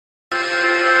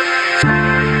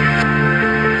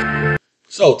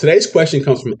So today's question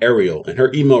comes from Ariel, and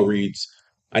her email reads,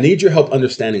 I need your help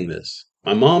understanding this.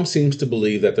 My mom seems to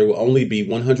believe that there will only be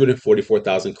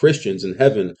 144,000 Christians in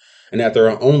heaven and that there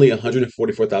are only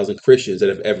 144,000 Christians that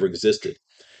have ever existed.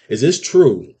 Is this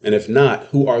true? And if not,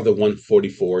 who are the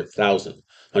 144,000?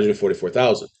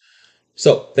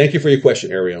 So thank you for your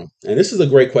question, Ariel. And this is a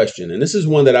great question. And this is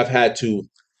one that I've had to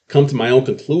come to my own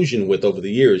conclusion with over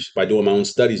the years by doing my own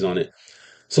studies on it.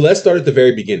 So let's start at the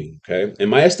very beginning, okay? In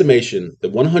my estimation, the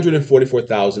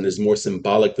 144,000 is more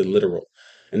symbolic than literal.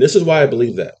 And this is why I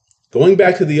believe that. Going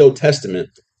back to the Old Testament,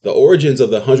 the origins of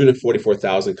the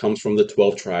 144,000 comes from the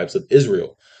 12 tribes of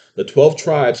Israel. The 12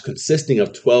 tribes consisting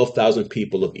of 12,000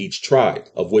 people of each tribe,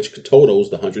 of which totals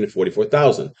the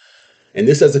 144,000. And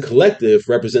this as a collective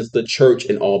represents the church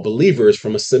and all believers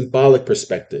from a symbolic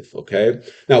perspective, okay?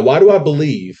 Now, why do I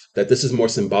believe that this is more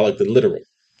symbolic than literal?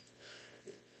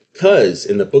 Because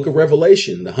in the book of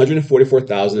Revelation, the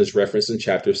 144,000 is referenced in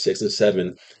chapters 6 and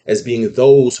 7 as being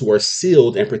those who are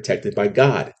sealed and protected by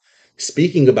God,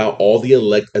 speaking about all the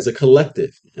elect as a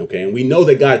collective. Okay, and we know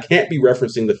that God can't be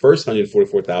referencing the first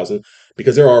 144,000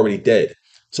 because they're already dead.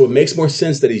 So it makes more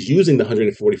sense that he's using the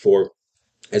 144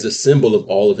 as a symbol of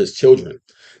all of his children.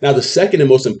 Now, the second and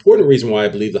most important reason why I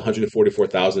believe the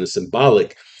 144,000 is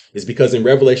symbolic is because in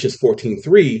Revelations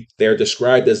 14:3, they are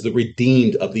described as the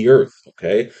redeemed of the earth.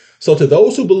 Okay, so to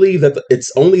those who believe that it's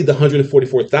only the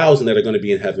 144,000 that are going to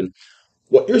be in heaven,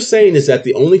 what you're saying is that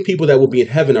the only people that will be in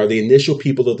heaven are the initial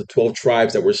people of the 12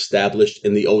 tribes that were established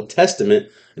in the Old Testament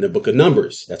in the book of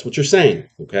Numbers. That's what you're saying.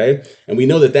 Okay, and we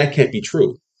know that that can't be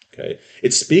true. Okay,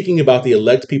 it's speaking about the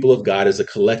elect people of God as a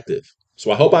collective.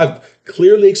 So I hope I've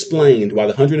clearly explained why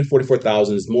the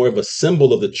 144,000 is more of a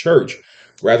symbol of the church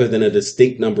rather than a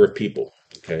distinct number of people.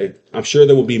 Okay, I'm sure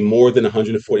there will be more than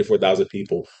 144,000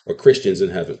 people or Christians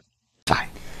in heaven.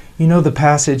 You know the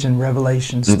passage in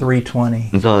Revelations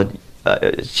 3:20. 你知道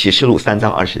启示录3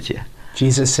章20节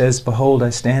Jesus says, Behold,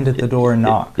 I stand at the door and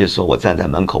knock. 就说我站在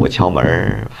门口，我敲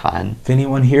门，凡 If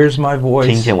anyone hears my 听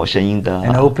voice 见我声音的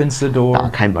and opens the 打 door,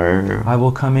 开门， I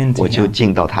will come into 我就 him.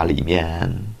 进到他里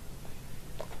面。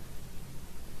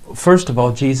 First of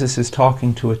all, Jesus is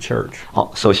talking to a church.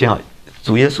 好，首先啊，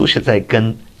主耶稣是在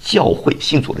跟教会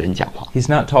信主的人讲话， He's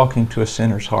not talking to a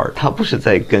sinner's heart. 他不是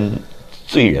在跟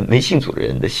罪人没信主的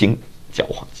人的心讲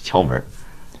话敲门。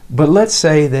 But let's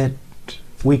say that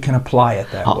we can apply it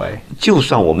that 好 way.，就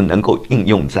算我们能够应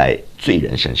用在罪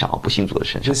人身上啊，不信主的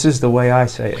身上， This is the way I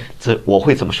say it. 这我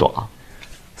会这么说啊，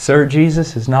 Sir,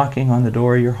 Jesus is knocking on the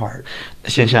door of your heart.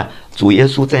 先生，主耶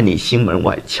稣在你心门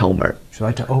外敲门。 Would you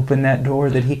like to open that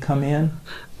door that he come in?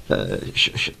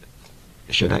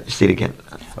 Should I say it again?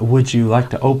 Would you like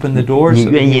to open the door 你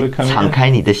so that 愿 he 意 would come 敞 in? 开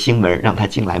你的心门，让他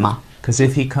进来吗？ Because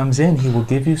if he comes in, he will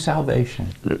give you salvation.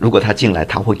 如果他进来，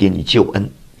他会给你救恩。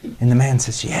 And the man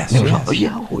says, yes, 你会说：“哎 yes.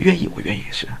 呀，我愿意，我愿意。”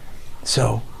是，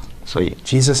 So 所以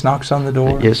Jesus knocks on the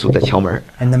door, 耶稣在敲门，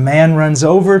 and the man runs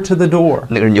over to the door.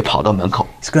 那个人就跑到门口，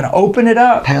 He's going to open it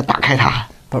up. 他要打开它。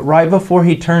 But right before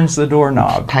he turns the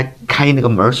doorknob, 他开那个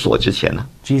门锁之前呢，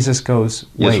 Jesus goes,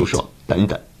 耶稣 wait, 说：“等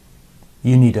等，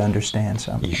 you need to understand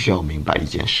something. 你需要明白一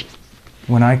件事。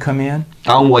 When I come in,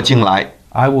 当我进来，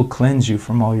 I will cleanse you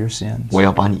from all your sins. 我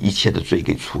要把你一切的罪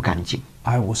给除干净，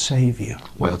 I will save you.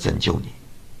 我要拯救你，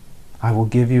 I will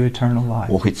give you eternal 我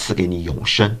life. 会赐给你永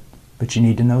生。 But you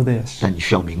need to know this. 但你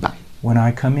需要明白， When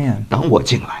I come in, 当我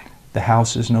进来， the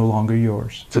house is no longer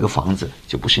yours. 这个房子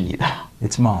就不是你的了，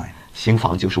 It's mine. 新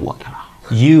房就是我的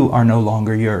了。 You are no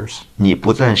longer yours. 你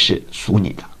不再是属你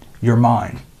的， You're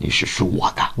mine. 你是属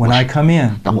我的。 When I come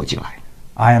in, 当我进来，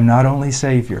 I am not only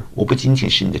Savior, 我不仅仅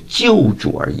是你的救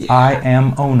主而已， I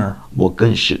am owner, 我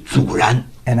更是主人，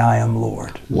 and I am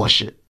Lord. 我是